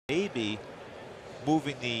maybe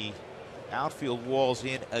moving the outfield walls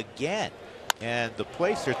in again. And the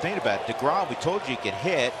place they're thinking about, deGrom, we told you can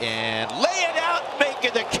hit, and lay it out,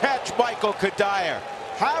 making the catch, Michael Cuddyer.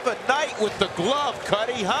 Have a night with the glove,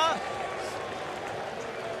 Cuddy, huh?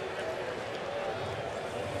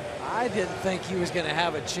 I didn't think he was going to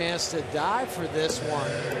have a chance to dive for this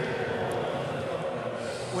one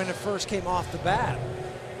when it first came off the bat.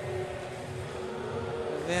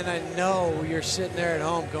 And then I know you're sitting there at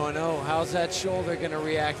home going, oh, how's that shoulder going to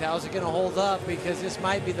react? How's it going to hold up? Because this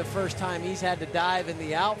might be the first time he's had to dive in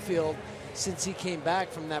the outfield since he came back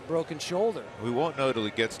from that broken shoulder. We won't know till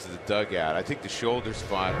he gets to the dugout. I think the shoulder's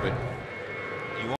fine, but